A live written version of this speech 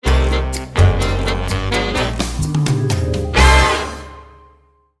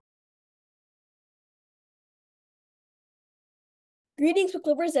Greetings, book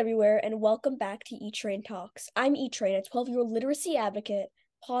lovers everywhere, and welcome back to E-Train Talks. I'm E-Train, a 12-year-old literacy advocate,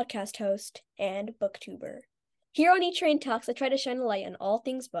 podcast host, and booktuber. Here on E-Train Talks, I try to shine a light on all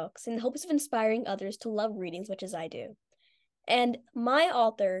things books in the hopes of inspiring others to love reading as much as I do. And my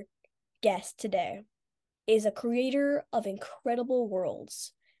author guest today is a creator of incredible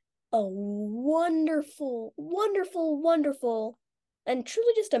worlds, a wonderful, wonderful, wonderful, and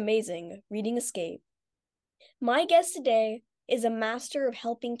truly just amazing reading escape. My guest today is a master of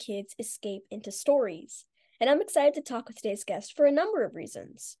helping kids escape into stories, and I'm excited to talk with today's guest for a number of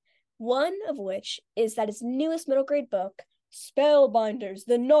reasons. One of which is that his newest middle grade book, Spellbinders,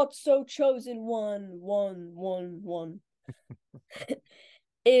 the Not So Chosen One,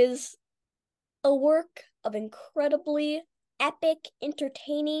 is a work of incredibly epic,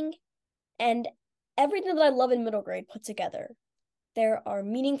 entertaining, and everything that I love in middle grade put together. There are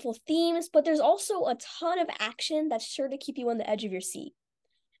meaningful themes, but there's also a ton of action that's sure to keep you on the edge of your seat.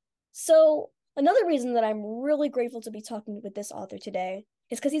 So, another reason that I'm really grateful to be talking with this author today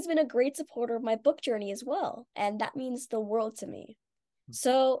is because he's been a great supporter of my book journey as well, and that means the world to me.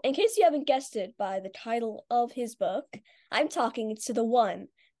 So, in case you haven't guessed it by the title of his book, I'm talking to the one,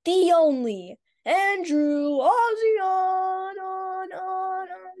 the only, Andrew Auseon.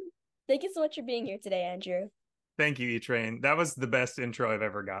 Thank you so much for being here today, Andrew. Thank you, E-Train. That was the best intro I've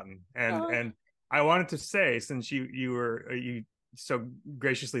ever gotten. And Oh. and I wanted to say, since you so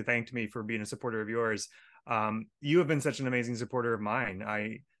graciously thanked me for being a supporter of yours, you have been such an amazing supporter of mine.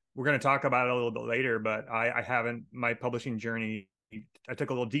 We're going to talk about it a little bit later, but I haven't my publishing journey. I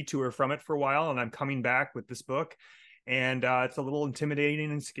took a little detour from it for a while, and I'm coming back with this book. And it's a little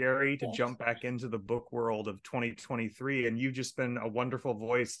intimidating and scary to Yes. jump back into the book world of 2023. And you've just been a wonderful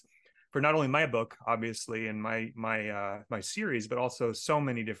voice for not only my book, obviously, and my series, but also so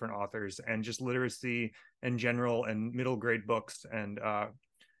many different authors and just literacy in general and middle grade books, and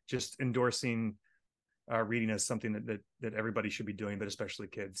just endorsing reading as something that everybody should be doing, but especially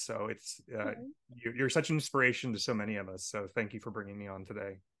kids. So you're such an inspiration to so many of us. So thank you for bringing me on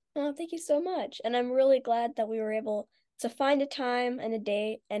today. Oh, thank you so much. And I'm really glad that we were able to find a time and a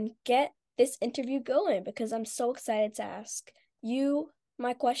date and get this interview going because I'm so excited to ask you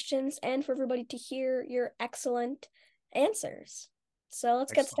my questions and for everybody to hear your excellent answers. So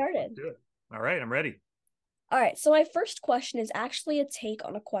let's get Excellent. Let's started. do it. All right, I'm ready. All right, so my first question is actually a take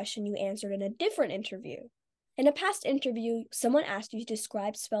on a question you answered in a different interview. In a past interview, someone asked you to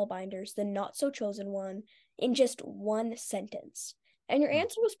describe Spellbinders, the not so chosen one, in just one sentence. And your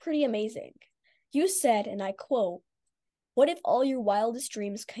answer was pretty amazing. You said, and I quote, "What if all your wildest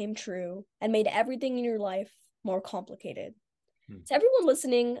dreams came true and made everything in your life more complicated?" To everyone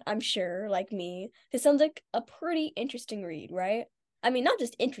listening, I'm sure, like me, this sounds like a pretty interesting read, right? I mean, not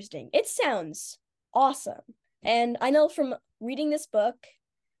just interesting, it sounds awesome. And I know from reading this book,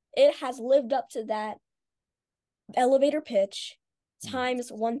 it has lived up to that elevator pitch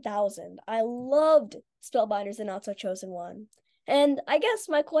times 1,000. I loved Spellbinders and Not So Chosen One. And I guess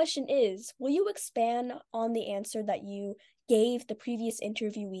my question is, will you expand on the answer that you gave the previous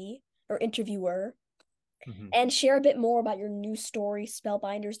interviewee or interviewer and share a bit more about your new story,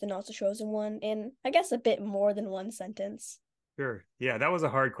 Spellbinders, the Not So Chosen One, in, I guess, a bit more than one sentence? Sure. Yeah, that was a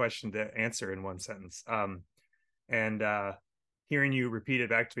hard question to answer in one sentence. And hearing you repeat it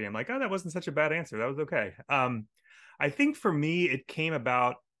back to me, I'm like, oh, that wasn't such a bad answer. That was okay. I think for me, it came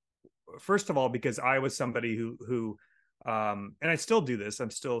about, first of all, because I was somebody and I still do this.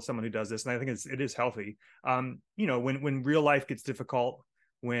 I'm still someone who does this, and I think it is healthy. When real life gets difficult,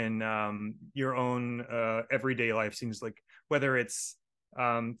 when your own everyday life seems like, whether it's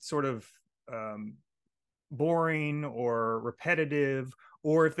sort of boring or repetitive,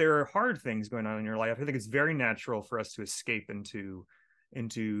 or if there are hard things going on in your life, I think it's very natural for us to escape into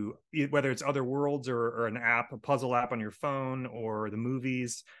whether it's other worlds or an app, a puzzle app on your phone, or the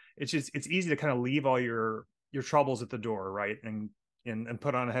movies. It's easy to kind of leave all your troubles at the door, right? And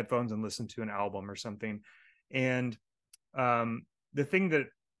put on headphones and listen to an album or something. And the thing that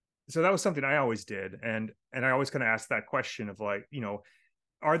so that was something I always did, and I always kind of asked that question of, like,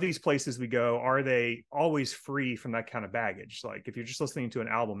 are these places we go, are they always free from that kind of baggage? Like, if you're just listening to an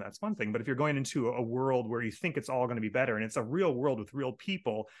album, that's one thing, but if you're going into a world where you think it's all going to be better and it's a real world with real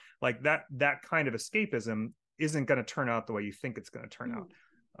people, like that kind of escapism isn't going to turn out the way you think it's going to turn out.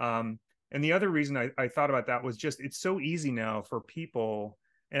 And the other reason I thought about that was just, it's so easy now for people,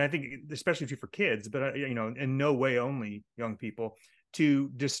 and I think especially for kids, but in no way only young people, to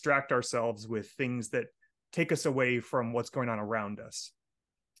distract ourselves with things that take us away from what's going on around us.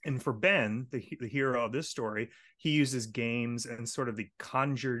 And for Ben, the hero of this story, he uses games and sort of the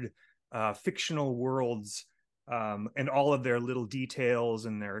conjured fictional worlds and all of their little details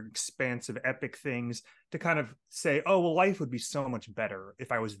and their expansive epic things, to kind of say, oh, well, life would be so much better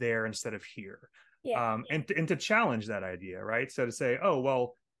if I was there instead of here. Yeah. And to challenge that idea, right? So to say, oh,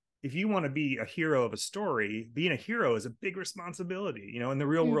 well, if you want to be a hero of a story, being a hero is a big responsibility, you know, in the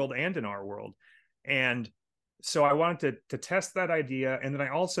real Mm. world and in our world. And so I wanted to test that idea. And then I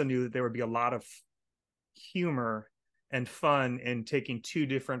also knew that there would be a lot of humor and fun in taking two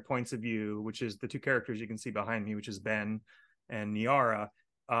different points of view, which is the two characters you can see behind me, which is Ben and Niara,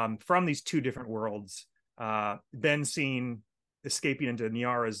 from these two different worlds. Ben seen escaping into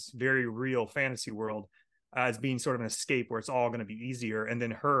Niara's very real fantasy world as being sort of an escape where it's all going to be easier, and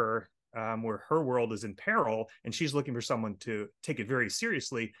then her, where her world is in peril and she's looking for someone to take it very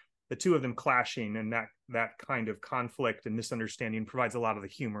seriously. The two of them clashing, and that kind of conflict and misunderstanding provides a lot of the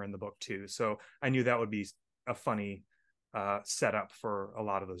humor in the book too. So I knew that would be a funny setup for a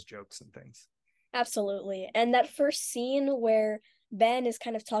lot of those jokes and things. Absolutely. And that first scene where Ben is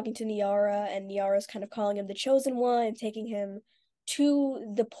kind of talking to Niara and Niara's kind of calling him the chosen one and taking him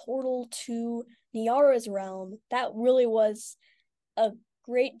to the portal to Niara's realm, that really was a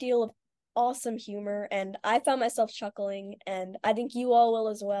great deal of awesome humor. And I found myself chuckling, and I think you all will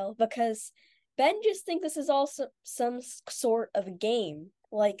as well, because Ben just thinks this is also some sort of a game,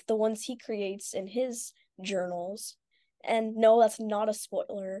 like the ones he creates in his journals. And no, that's not a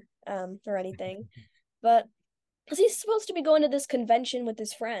spoiler, or anything. But because he's supposed to be going to this convention with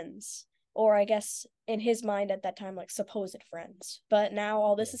his friends, or I guess in his mind at that time, like supposed friends. But now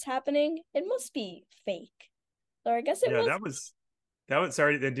all this Yeah, is happening, it must be fake. Or I guess it yeah, was. that was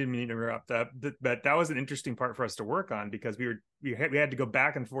sorry, I didn't mean to interrupt that, but that was an interesting part for us to work on, because we had to go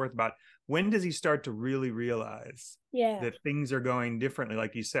back and forth about when does he start to really realize Yeah. that things are going differently.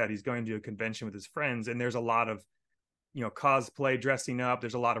 Like you said, he's going to a convention with his friends, and there's a lot of, you know, cosplay, dressing up,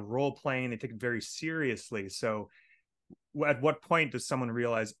 there's a lot of role playing, they take it very seriously. So at what point does someone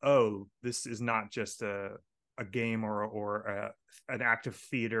realize, oh, this is not just a game or an act of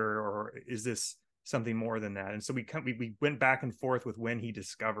theater, or is this something more than that? And so we went back and forth with when he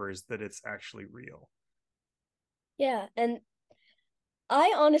discovers that it's actually real. Yeah. And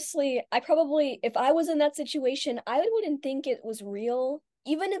I honestly, I probably, if I was in that situation, I wouldn't think it was real,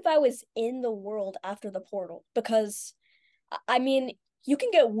 even if I was in the world after the portal, because I mean, you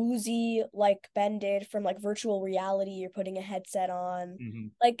can get woozy like Ben did from like virtual reality. You're putting a headset on, Mm-hmm.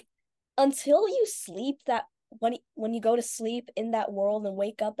 like until you sleep that when you go to sleep in that world and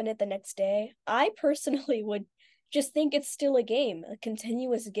wake up in it the next day. I personally would just think it's still a game, a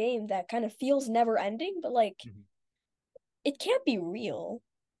continuous game that kind of feels never ending, but like Mm-hmm. it can't be real.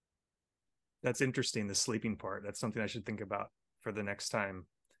 That's interesting, the sleeping part. That's something I should think about for the next time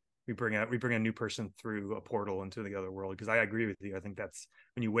we bring a new person through a portal into the other world, because I agree with you. I think that's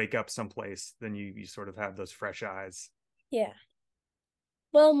when you wake up someplace, then you sort of have those fresh eyes. Yeah.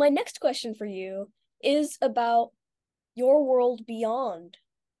 Well, my next question for you is about your world beyond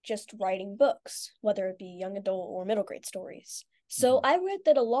just writing books, whether it be young adult or middle grade stories. So Mm-hmm. I read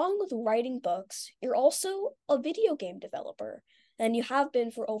that along with writing books, you're also a video game developer, and you have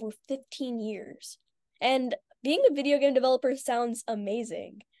been for over 15 years. And being a video game developer sounds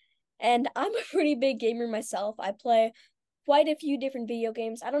amazing. And I'm a pretty big gamer myself. I play quite a few different video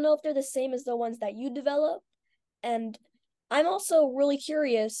games. I don't know if they're the same as the ones that you develop. And I'm also really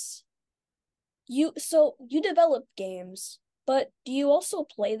curious. You develop games, but do you also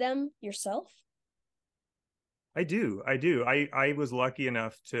play them yourself? I was lucky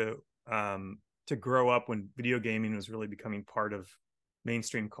enough to grow up when video gaming was really becoming part of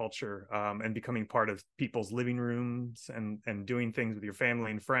mainstream culture, and becoming part of people's living rooms and doing things with your family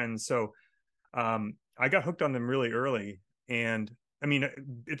and friends. So I got hooked on them really early. And I mean,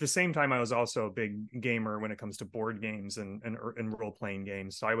 at the same time, I was also a big gamer when it comes to board games and role playing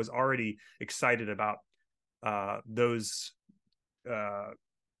games. So I was already excited about uh, those uh,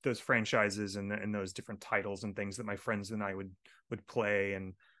 those franchises and those different titles and things that my friends and I would play,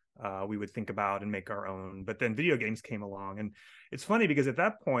 and we would think about and make our own. But then video games came along, and it's funny because at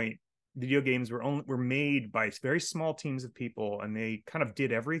that point, video games were made by very small teams of people, and they kind of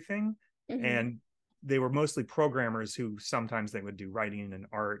did everything. Mm-hmm. And they were mostly programmers who sometimes they would do writing and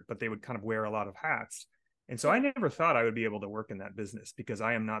art, but they would kind of wear a lot of hats. And so I Yeah. never thought I would be able to work in that business, because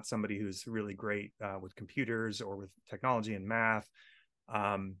I am not somebody who's really great with computers or with technology and math.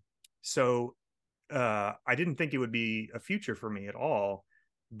 Um, so I didn't think it would be a future for me at all.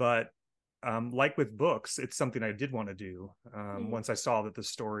 But like with books, it's something I did want to do. Mm-hmm. Once I saw that the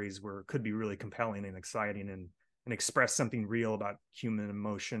stories could be really compelling and exciting, and express something real about human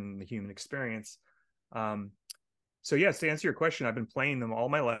emotion, the human experience. Um, So yes, to answer your question, I've been playing them all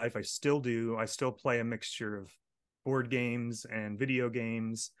my life. I still do. I still play a mixture of board games and video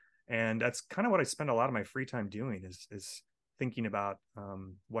games, and that's kind of what I spend a lot of my free time doing is thinking about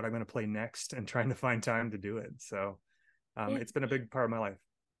what I'm going to play next and trying to find time to do it. So Yeah. it's been a big part of my life.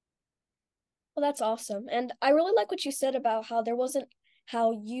 Well, that's awesome. And I really like what you said about how there wasn't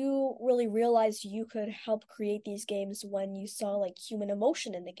how you really realized you could help create these games when you saw like human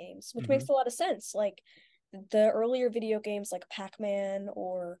emotion in the games, which Mm-hmm. makes a lot of sense. Like the earlier video games like Pac-Man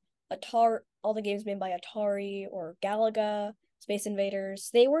or Atari, all the games made by Atari or Galaga, Space Invaders,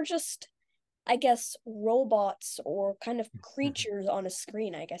 they were just, I guess, robots or kind of creatures on a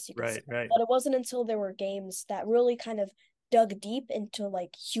screen, I guess you could say. Right, right, But it wasn't until there were games that really kind of dug deep into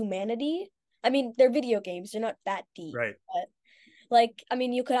like humanity. I mean, they're video games, they're not that deep, right. but like I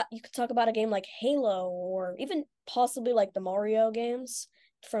mean, you could talk about a game like Halo or even possibly like the Mario games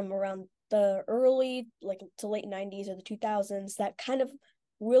from around the early like to late 90s or the 2000s that kind of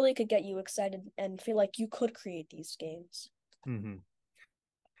really could get you excited and feel like you could create these games. Mm-hmm.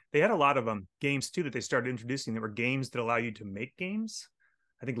 They had a lot of games too that they started introducing that were games that allow you to make games.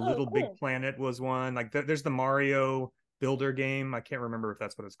 I think Oh, Little Big cool. Planet was one. Like there's the Mario Builder game. I can't remember if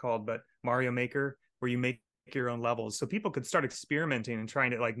that's what it's called, but Mario Maker, where you make your own levels, so people could start experimenting and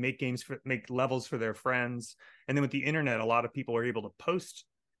trying to like make levels for their friends. And then with the internet, a lot of people are able to post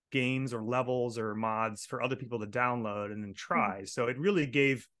games or levels or mods for other people to download and then Mhm. try. So it really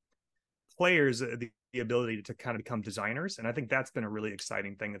gave players the ability to kind of become designers, and I think that's been a really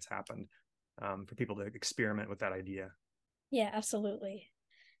exciting thing that's happened for people to experiment with that idea. Yeah, absolutely.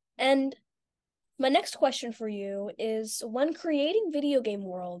 And my next question for you is when creating video game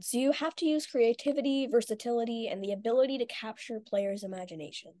worlds, you have to use creativity, versatility, and the ability to capture players'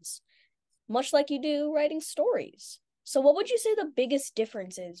 imaginations, much like you do writing stories. So, what would you say the biggest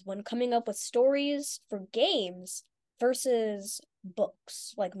difference is when coming up with stories for games versus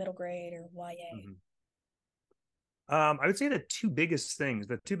books like middle grade or YA? Mm-hmm. I would say the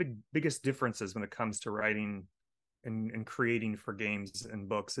biggest differences when it comes to writing and creating for games and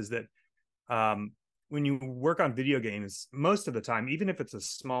books is that um, when you work on video games, most of the time, even if it's a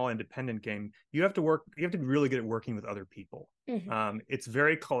small independent game, you have to be really good at working with other people. Mm-hmm. It's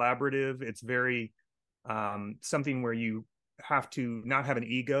very collaborative. It's very something where you have to not have an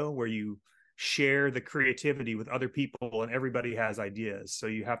ego, where you share the creativity with other people and everybody has ideas. So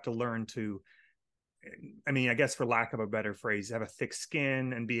you have to learn to, I mean, I guess for lack of a better phrase, have a thick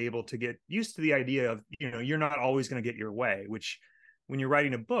skin and be able to get used to the idea of, you're not always going to get your way, which when you're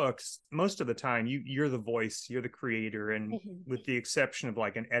writing a book, most of the time you're the voice, you're the creator. And Mm-hmm. with the exception of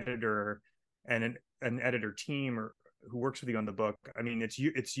like an editor and an editor team or who works with you on the book, I mean,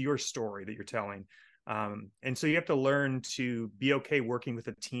 it's your story that you're telling. And so you have to learn to be okay working with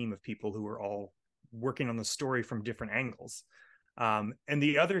a team of people who are all working on the story from different angles. And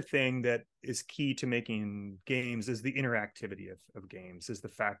the other thing that is key to making games is the interactivity of games, is the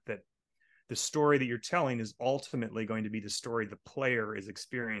fact that the story that you're telling is ultimately going to be the story the player is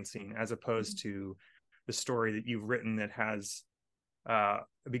experiencing, as opposed to the story that you've written that has a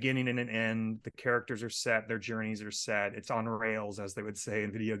beginning and an end. The characters are set, their journeys are set. It's on rails, as they would say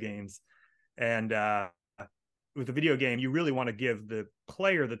in video games. And with a video game, you really want to give the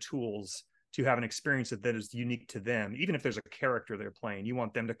player the tools to have an experience that is unique to them. Even if there's a character they're playing, you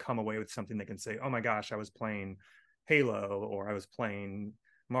want them to come away with something they can say, oh my gosh, I was playing Halo, or I was playing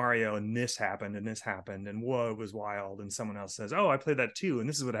Mario and this happened and whoa, it was wild. And someone else says, oh, I played that too. And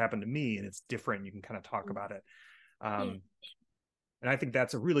this is what happened to me. And it's different. You can kind of talk about it. Yeah, Um, and I think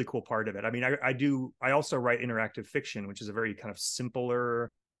that's a really cool part of it. I mean, I also write interactive fiction, which is a very kind of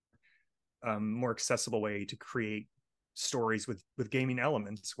simpler, more accessible way to create stories with gaming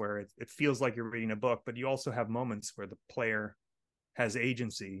elements, where it feels like you're reading a book, but you also have moments where the player has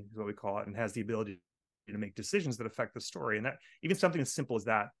agency, is what we call it, and has the ability to make decisions that affect the story. And that even something as simple as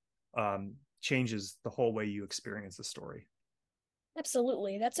that changes the whole way you experience the story.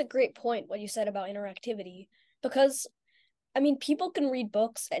 absolutely. That's a great point, what you said about interactivity. Because I mean, people can read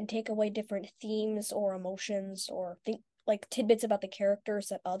books and take away different themes or emotions or think like tidbits about the characters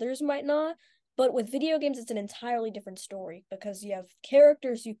that others might not. But with video games, it's an entirely different story because you have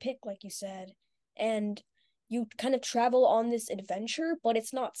characters you pick, like you said, and you kind of travel on this adventure, but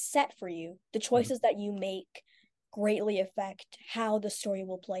it's not set for you. The Mm-hmm. choices that you make greatly affect how the story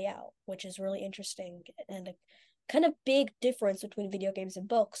will play out, which is really interesting and a kind of big difference between video games and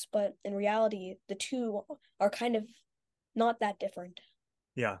books. But in reality, the two are kind of not that different.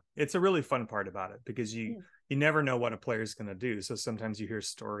 Yeah, it's a really fun part about it because Mm. you never know what a player's going to do. So sometimes you hear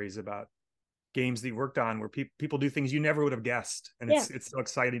stories about games that you worked on where people do things you never would have guessed, and Yeah. it's so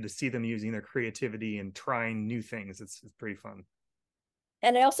exciting to see them using their creativity and trying new things. It's pretty fun.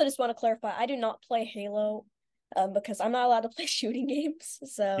 And I also just want to clarify, I do not play Halo, because I'm not allowed to play shooting games.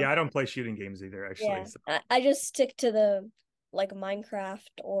 So Yeah, I don't play shooting games either, actually. yeah, So, I just stick to the like Minecraft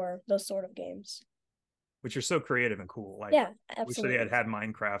or those sort of games. which are so creative and cool. Like, Yeah, wish that I absolutely. had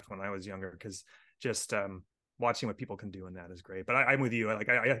Minecraft when I was younger, because just watching what people can do in that is great. But I'm with you.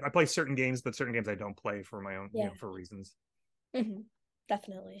 I play certain games, but certain games I don't play for my own, Yeah. for reasons.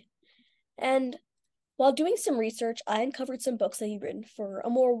 Definitely. And while doing some research, I uncovered some books that you've written for a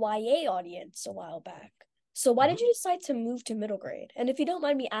more YA audience a while back. So why did Mm-hmm. you decide to move to middle grade? And if you don't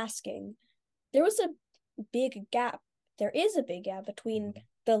mind me asking, there was a big gap. There is a big gap between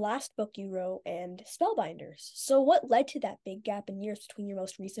the last book you wrote and Spellbinders. So what led to that big gap in years between your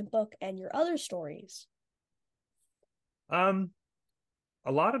most recent book and your other stories? Um,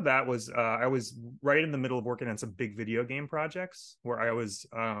 a lot of that was I was right in the middle of working on some big video game projects where I was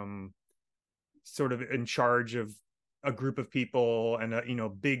sort of in charge of a group of people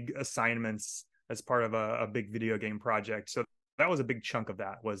and big assignments as part of a big video game project. So that was a big chunk of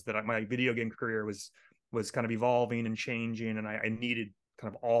that, was that my video game career was kind of evolving and changing, and I needed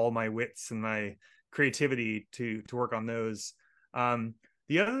kind of all my wits and my creativity to work on those.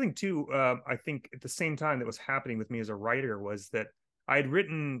 The other thing too, I think at the same time that was happening with me as a writer was that I had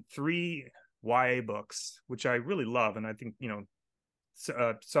written 3 YA books, which I really love, and I think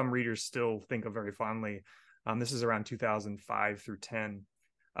some readers still think of very fondly. This is around 2005 through 10.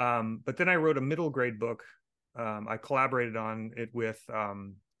 But then I wrote a middle grade book. I collaborated on it with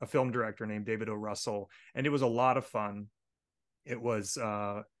a film director named David O. Russell, and it was a lot of fun. It was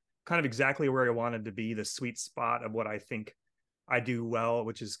kind of exactly where I wanted to be, the sweet spot of what I think I do well,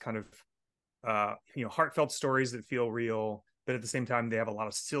 which is kind of heartfelt stories that feel real, but at the same time they have a lot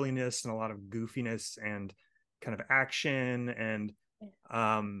of silliness and a lot of goofiness and kind of action, and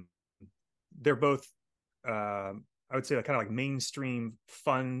um, they're both I would say kind of like mainstream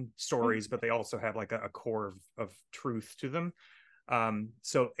fun stories, but they also have like a core of truth to them.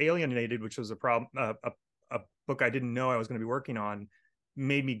 So Alienated, which was a book I didn't know I was going to be working on,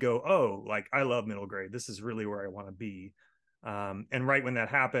 made me go, oh, like I love middle grade. This is really where I want to be. And right when that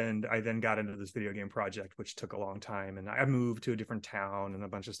happened, I then got into this video game project, which took a long time, and I moved to a different town, and a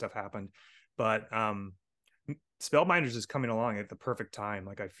bunch of stuff happened. But Spellbinders is coming along at the perfect time.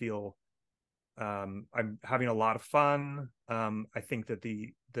 Like I feel I'm having a lot of fun. I think that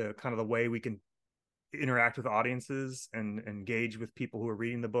the kind of the way we can interact with audiences and engage with people who are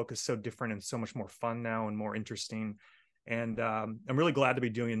reading the book is so different and so much more fun now and more interesting. And I'm really glad to be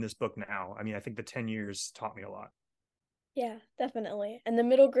doing this book now. I mean, I think the 10 years taught me a lot. Yeah, definitely. And the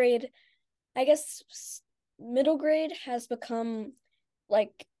middle grade, I guess middle grade has become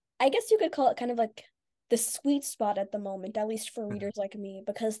like, I guess you could call it kind of like the sweet spot at the moment, at least for readers like me,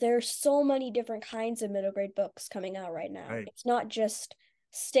 because there's so many different kinds of middle grade books coming out right now. Right. It's not just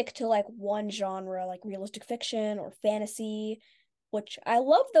stick to like one genre, like realistic fiction or fantasy, which I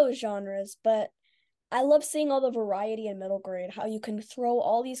love those genres, but I love seeing all the variety in middle grade, how you can throw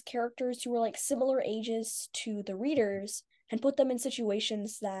all these characters who are like similar ages to the readers and put them in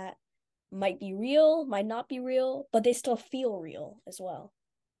situations that might be real, might not be real, but they still feel real as well.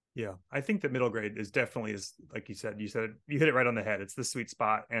 Yeah, I think that middle grade is definitely, is like you said you hit it right on the head. It's the sweet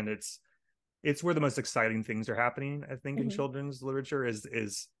spot, and it's where the most exciting things are happening. I think in Mm-hmm. children's literature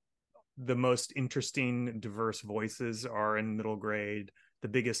is the most interesting, diverse voices are in middle grade. The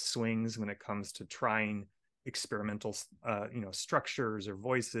biggest swings when it comes to trying experimental, structures or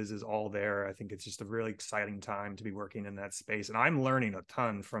voices is all there. I think it's just a really exciting time to be working in that space, and I'm learning a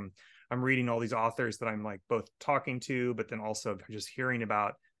ton from. I'm reading all these authors that I'm like both talking to, but then also just hearing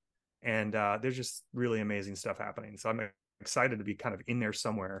about, and there's just really amazing stuff happening. So I'm excited to be kind of in there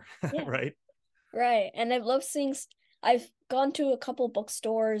somewhere, Yeah, right? right. And I've loved seeing, I've gone to a couple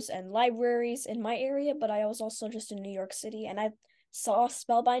bookstores and libraries in my area, but I was also just in New York City and I saw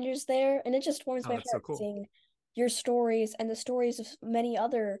Spellbinders there, and it just warms Oh, my that's so heart cool. seeing your stories and the stories of many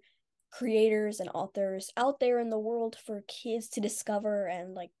other creators and authors out there in the world for kids to discover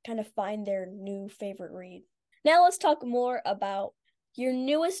and like kind of find their new favorite read. Now let's talk more about your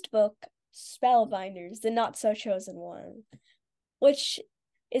newest book, Spellbinders, the Not So Chosen One, which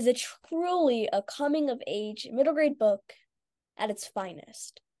is a truly a coming of age middle grade book at its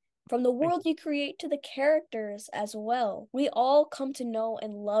finest. From the Thank world you create to the characters as well, we all come to know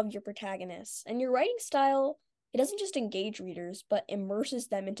and love your protagonists. And your writing style, it doesn't just engage readers, but immerses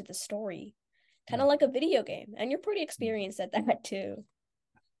them into the story, kind you. of like a video game. And you're pretty experienced at that too.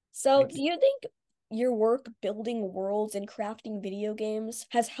 So, Thank do you. you think your work building worlds and crafting video games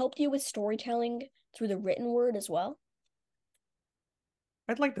has helped you with storytelling through the written word as well?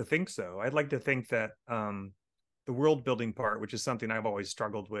 I'd like to think so. I'd like to think that the world building part, which is something I've always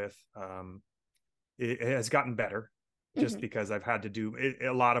struggled with, it has gotten better just Mm-hmm. because I've had to do it,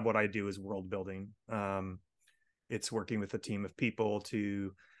 a lot of what I do is world building. It's working with a team of people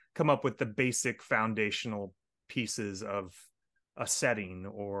to come up with the basic foundational pieces of a setting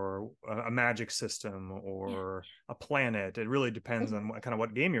or a magic system Yeah. or a planet. It really depends Mm-hmm. on what kind of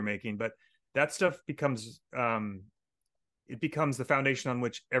what game you're making, but that stuff becomes it becomes the foundation on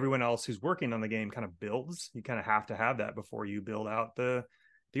which everyone else who's working on the game kind of builds. You kind of have to have that before you build out the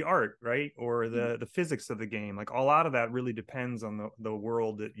art, right? Or the physics of the game. Like a lot of that really depends on the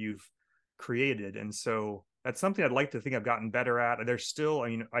world that you've created. And so that's something I'd like to think I've gotten better at. There's still, I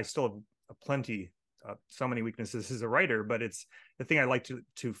mean, I still have plenty so many weaknesses as a writer, but it's the thing I like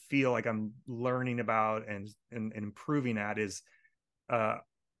to feel like I'm learning about and improving at is uh,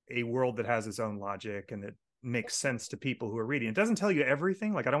 a world that has its own logic and that makes sense to people who are reading. It doesn't tell you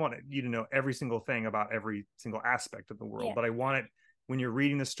everything. Like I don't want you to know every single thing about every single aspect of the world, Yeah. but I want it when you're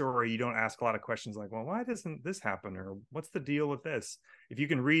reading the story, you don't ask a lot of questions like, well, why doesn't this happen? Or what's the deal with this? If you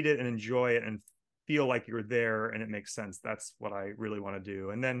can read it and enjoy it and feel like you're there and it makes sense, that's what I really want to do.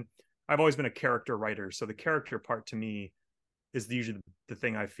 And then I've always been a character writer. So the character part to me is usually the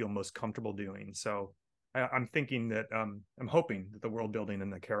thing I feel most comfortable doing. So I'm thinking that I'm hoping that the world building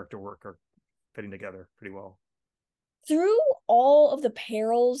and the character work are fitting together pretty well. Through all of the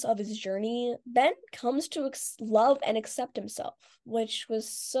perils of his journey, Ben comes to love and accept himself, which was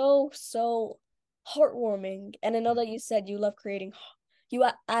so, so heartwarming. And I know that you said you love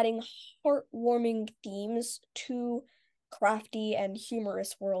adding heartwarming themes to crafty and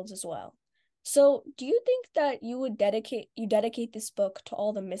humorous worlds as well. So, do you think that you dedicate this book to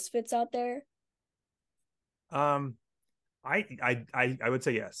all the misfits out there? Um, I would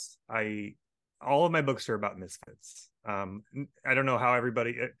say yes. I all of my books are about misfits. I don't know how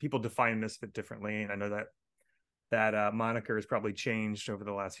everybody people define misfit differently, and I know that moniker has probably changed over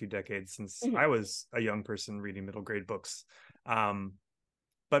the last few decades since Mhm. I was a young person reading middle grade books. Um,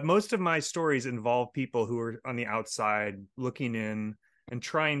 but most of my stories involve people who are on the outside looking in and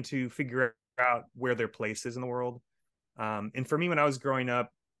trying to figure out where their place is in the world. And for me, when I was growing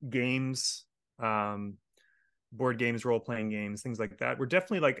up, games, um, board games, role playing games, things like that were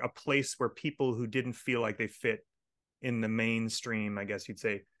definitely like a place where people who didn't feel like they fit in the mainstream, I guess you'd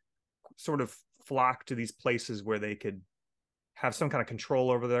say, sort of flock to these places where they could have some kind of control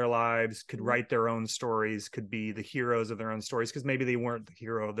over their lives, could write their own stories, could be the heroes of their own stories, because maybe they weren't the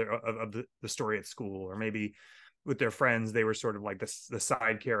hero of the story at school, or maybe with their friends they were sort of like the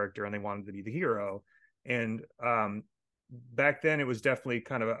side character and they wanted to be the hero. And back then it was definitely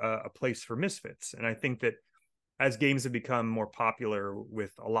kind of a place for misfits. And I think that as games have become more popular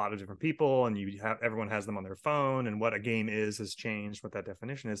with a lot of different people and you have everyone has them on their phone and what a game is has changed, what that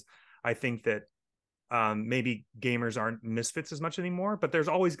definition is, I think that maybe gamers aren't misfits as much anymore, but there's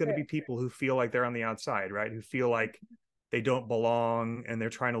always going to be Sure. people who feel like they're on the outside, right? Who feel like they don't belong and they're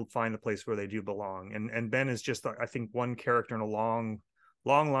trying to find the place where they do belong. And Ben is just, I think, one character in a long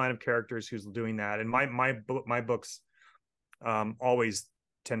line of characters who's doing that. And my books always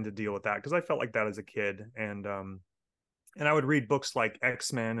tend to deal with that because I felt like that as a kid. And I would read books like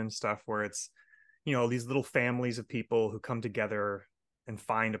X-Men and stuff where it's, you know, these little families of people who come together and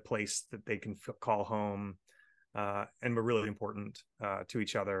find a place that they can call home, and were really important to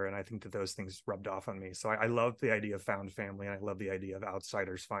each other. And I think that those things rubbed off on me. So I love the idea of found family, and I love the idea of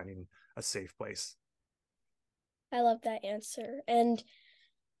outsiders finding a safe place. I love that answer. And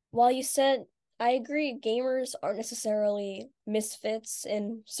while you said, I agree, gamers aren't necessarily misfits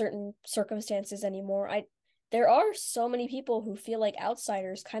in certain circumstances anymore. There are so many people who feel like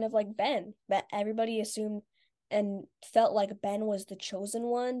outsiders, kind of like Ben, that everybody assumed and felt like Ben was the chosen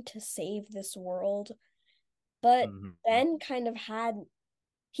one to save this world. But Mm-hmm. Ben kind of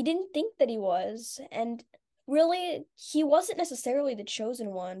he didn't think that he was, and really, he wasn't necessarily the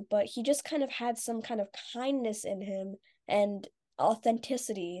chosen one, but he just kind of had some kind of kindness in him and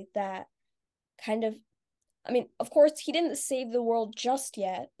authenticity that kind of, I mean, of course, he didn't save the world just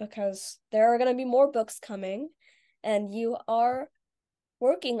yet because there are going to be more books coming, and you are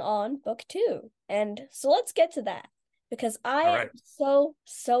working on book two. And so let's get to that because I All am right. so,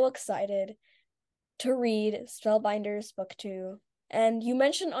 so excited to read Spellbinders book two. And you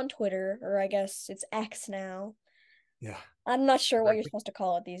mentioned on Twitter, or I guess it's X now. Yeah. I'm not sure what you're Exactly. supposed to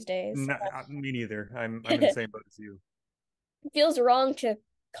call it these days. No, me neither. I'm in the It same boat as you. feels wrong to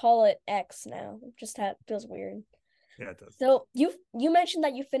call it X now. It just feels weird. Yeah, it does. So you mentioned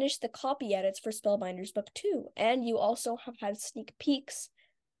that you finished the copy edits for Spellbinders Book 2, and you also have had sneak peeks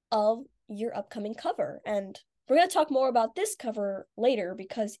of your upcoming cover. And we're gonna talk more about this cover later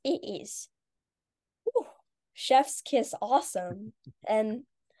because it is whew, chef's kiss awesome. And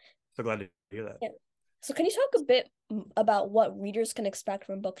So glad to hear that. yeah. So can you talk a bit about what readers can expect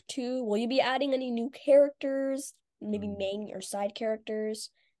from book 2? Will you be adding any new characters, maybe Mm. main or side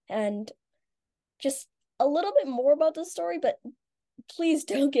characters, and just a little bit more about the story, but please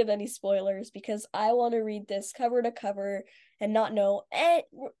don't give any spoilers because I want to read this cover to cover and not know. I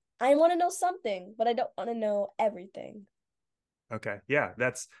want to know something, but I don't want to know everything. Okay. Yeah,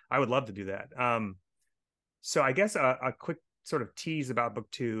 I would love to do that. So I guess a quick sort of tease about book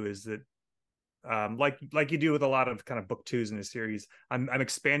two is that like you do with a lot of kind of book twos in a series, I'm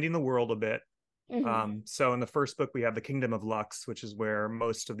expanding the world a bit. Mm-hmm. So in the first book, we have the Kingdom of Lux, which is where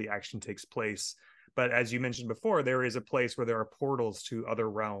most of the action takes place. But as you mentioned before, there is a place where there are portals to other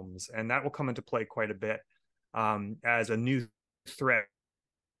realms, and that will come into play quite a bit as a new threat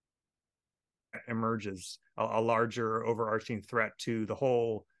emerges, a larger overarching threat to the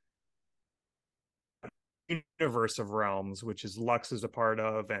whole universe of realms, which is Lux is a part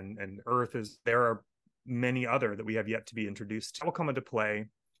of, and Earth is. There are many other that we have yet to be introduced to. Will come into play,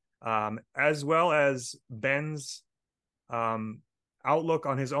 as well as Ben's outlook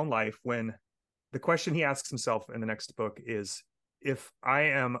on his own life. When the question he asks himself in the next book is, if I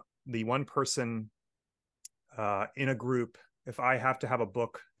am the one person in a group, if I have to have a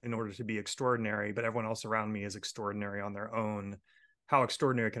book in order to be extraordinary, but everyone else around me is extraordinary on their own, how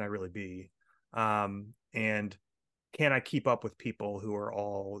extraordinary can I really be? And can I keep up with people who are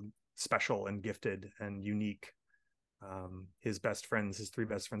all special and gifted and unique? His best friends, his three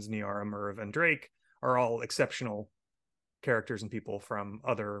best friends, Niara, Merv, and Drake, are all exceptional characters and people from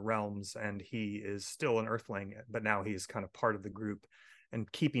other realms, and he is still an Earthling, but now he's kind of part of the group. And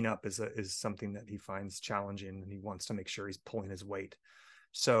keeping up is something that he finds challenging, and he wants to make sure he's pulling his weight.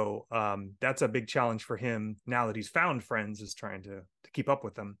 So that's a big challenge for him now that he's found friends, is trying to keep up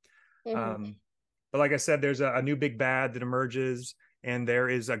with them. Mm-hmm. But like I said, there's a new big bad that emerges, and there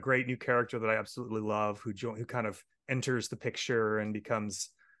is a great new character that I absolutely love who kind of enters the picture and becomes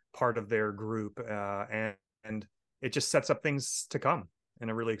part of their group, and it just sets up things to come in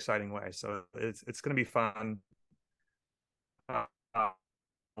a really exciting way. So it's going to be fun, a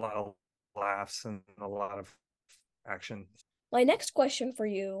lot of laughs and a lot of action. My next question for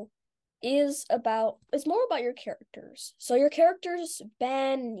you is more about your characters. So your characters,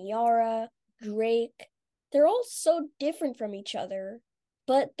 Ben, Niara, Drake, they're all so different from each other,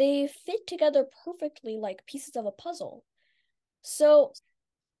 but they fit together perfectly like pieces of a puzzle. So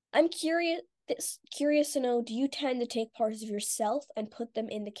I'm curious to know, do you tend to take parts of yourself and put them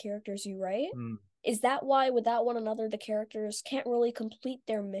in the characters you write? Mm, Is that why without one another the characters can't really complete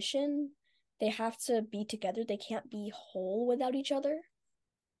their mission? They have to be together. They can't be whole without each other?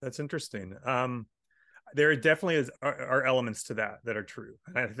 that's interesting. There definitely are elements to that are true,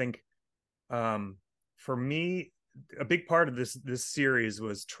 and I think um, for me, a big part of this series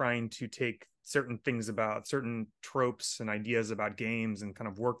was trying to take certain things about certain tropes and ideas about games and kind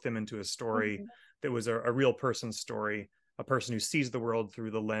of work them into a story Mhm. that was a real person's story, a person who sees the world through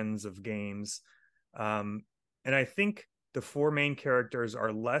the lens of games. um, and I think the four main characters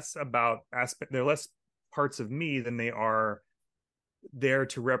are less about aspect, they're less parts of me than they are there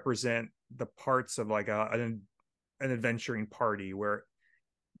to represent the parts of like an adventuring party where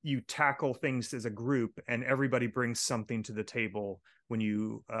you tackle things as a group and everybody brings something to the table when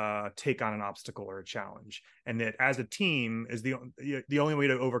you take on an obstacle or a challenge, and that as a team is the only way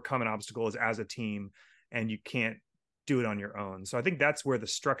to overcome an obstacle is as a team, and you can't do it on your own. So I think that's where the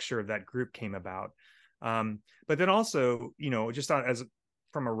structure of that group came about. But then also, just as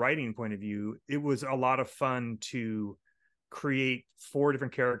from a writing point of view, it was a lot of fun to create four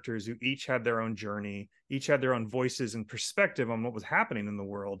different characters who each had their own journey, each had their own voices and perspective on what was happening in the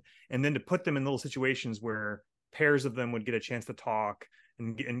world, and then to put them in little situations where pairs of them would get a chance to talk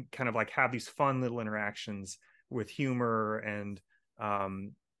and kind of like have these fun little interactions with humor, and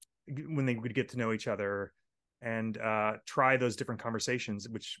when they would get to know each other and try those different conversations,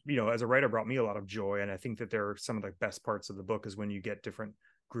 which as a writer brought me a lot of joy. And I think that they're some of the best parts of the book, is when you get different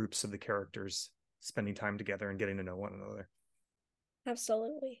groups of the characters spending time together and getting to know one another.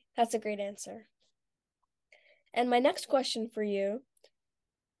 Absolutely. That's a great answer. And my next question for you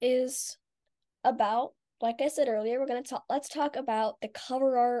is about, like I said earlier, let's talk about the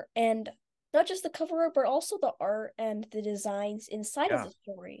cover art, and not just the cover art, but also the art and the designs inside of Yeah. the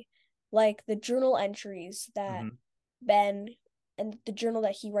story. Like the journal entries that Mm-hmm. Ben and the journal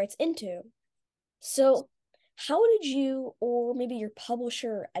that he writes into. So, How did you, or maybe your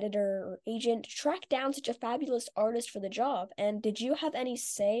publisher, editor, or agent, track down such a fabulous artist for the job? And did you have any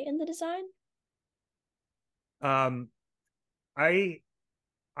say in the design? Um, I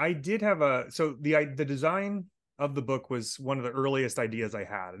I did have a so the design of the book was one of the earliest ideas I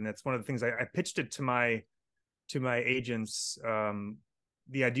had, and that's one of the things I pitched it to my agents.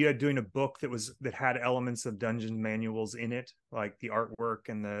 The idea of doing a book that had elements of dungeon manuals in it, like the artwork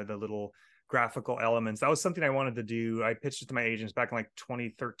and the little graphical elements. That was something I wanted to do. I pitched it to my agents back in like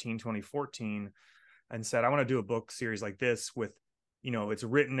 2013, 2014, and said I want to do a book series like this with, it's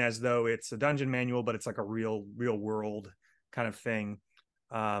written as though it's a dungeon manual, but it's like a real world kind of thing.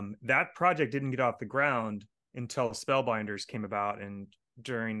 That project didn't get off the ground until Spellbinders came about, and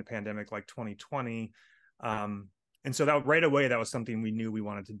during the pandemic, like 2020. And so that right away, that was something we knew we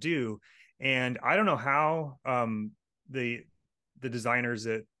wanted to do. And I don't know how the designers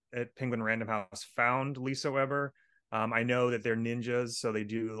at Penguin Random House found Lisa Weber. I know that they're ninjas, so they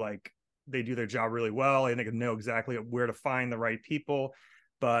do their job really well, and they can know exactly where to find the right people.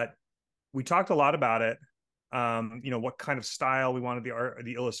 But we talked a lot about it. What kind of style we wanted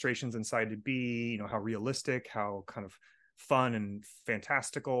the illustrations inside to be, how realistic, how kind of fun and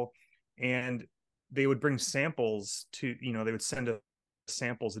fantastical. And they would bring samples they would send us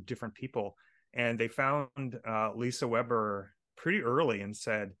samples of different people. And they found Lisa Weber pretty early and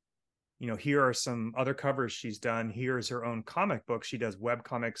said, here are some other covers she's done. Here's her own comic book. She does web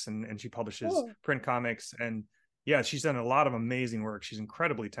comics, and she publishes Oh, print comics. And yeah, she's done a lot of amazing work. She's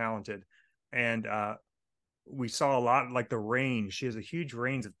incredibly talented. And we saw a lot, like the range. She has a huge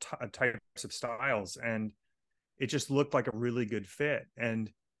range of types of styles, and it just looked like a really good fit.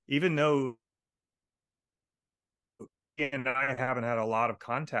 And even though and I haven't had a lot of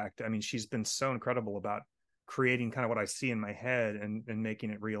contact, I mean, she's been so incredible about creating kind of what I see in my head and making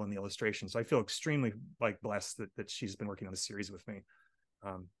it real in the illustration. So I feel extremely like blessed that she's been working on the series with me.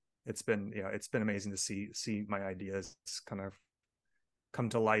 Um, it's been amazing to see my ideas kind of come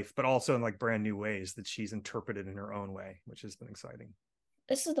to life, but also in like brand new ways that she's interpreted in her own way, which has been exciting.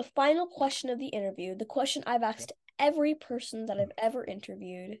 this is the final question of the interview, the question I've asked every person that I've ever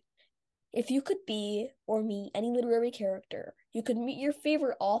interviewed. If you could be or meet any literary character, you could meet your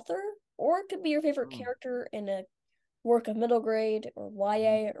favorite author, or it could be your favorite character in a work of middle grade or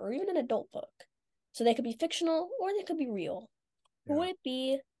YA or even an adult book. So they could be fictional or they could be real. Who Yeah. would it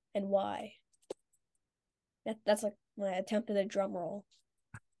be and why? That's like my attempt at a drum roll.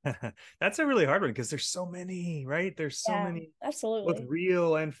 That's a really hard one because there's so many, right? There's so Yeah, many, both absolutely.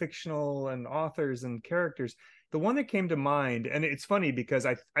 real and fictional and authors and characters. The one that came to mind, and it's funny because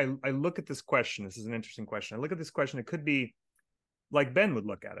I look at this question. This is an interesting question. I look at this question. It could be like Ben would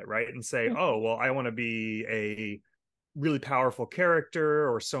look at it, right, and say, Mhm. "Oh, well, I want to be a really powerful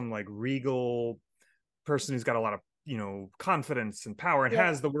character or some like regal person who's got a lot of confidence and power and Yeah.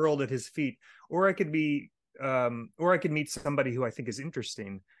 has the world at his feet." Or I could be, or I could meet somebody who I think is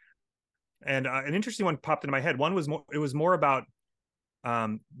interesting. And an interesting one popped into my head. One was more, it was more about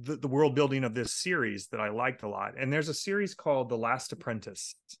the world building of this series that I liked a lot. And there's a series called The Last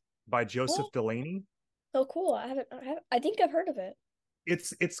Apprentice by Oh, Joseph Delaney. so cool. I think I've heard of it.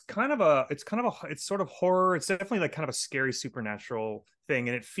 It's sort of horror. It's definitely like kind of a scary supernatural thing,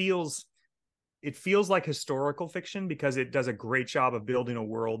 and it feels like historical fiction because it does a great job of building a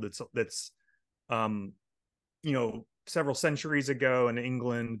world that's um several centuries ago in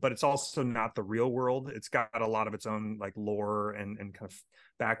England, but it's also not the real world. It's got a lot of its own like lore and kind of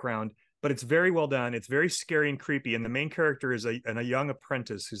background, but it's very well done. It's very scary and creepy. And the main character is a young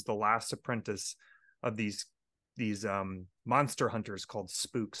apprentice who's the last apprentice of these monster hunters called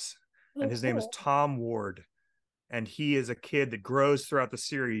spooks. Oh, And his name is cool. Tom Ward. And he is a kid that grows throughout the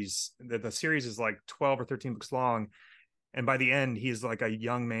series. The series is like 12 or 13 books long, and by the end he's like a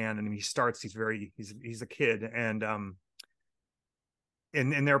young man, and he's a kid. And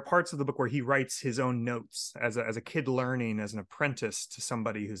there are parts of the book where he writes his own notes as a kid learning as an apprentice to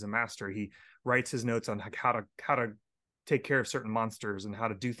somebody who's a master. He writes his notes on how to take care of certain monsters and how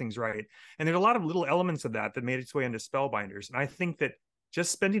to do things right. And there's a lot of little elements of that made its way into Spellbinders. And I think that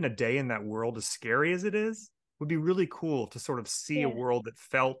just spending a day in that world, as scary as it is, would be really cool to sort of see a Yeah. world that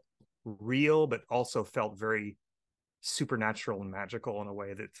felt real but also felt very supernatural and magical in a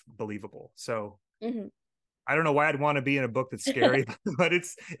way that's believable. So Hmm. I don't know why I'd want to be in a book that's scary, but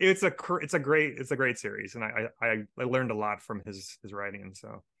it's a great series, and I learned a lot from his writing.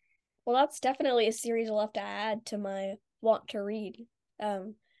 So Well, that's definitely a series I'll have to add to my want to read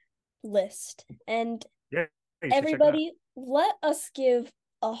um list. And yeah, you should check it out. everybody, let us give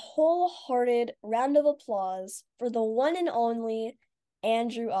a wholehearted round of applause for the one and only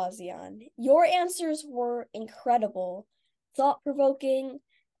Andrew Auseon. Your answers were incredible, thought-provoking,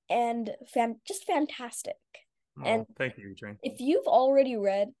 and just fantastic. And Oh, thank you, Train. if you've already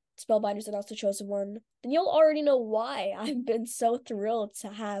read Spellbinders and Also Chosen One, then you'll already know why I've been so thrilled to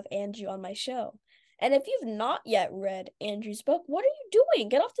have Andrew on my show. And if you've not yet read Andrew's book, what are you doing?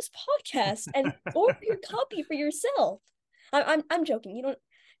 Get off this podcast and order your copy for yourself. I'm joking. You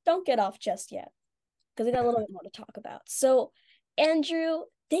don't get off just yet because I got a little bit more to talk about. So, Andrew,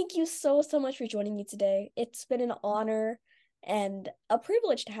 thank you so much for joining me today. It's been an honor and a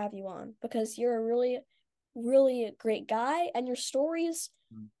privilege to have you on because you're a really great guy, and your stories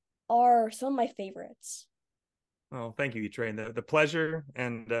are some of my favorites. Oh, thank you, Train. The pleasure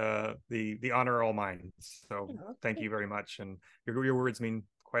and the honor are all mine. So thank you very much. And your words mean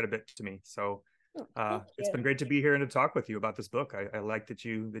quite a bit to me. So it's been great to be here and to talk with you about this book. I like that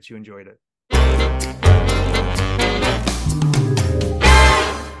you enjoyed it.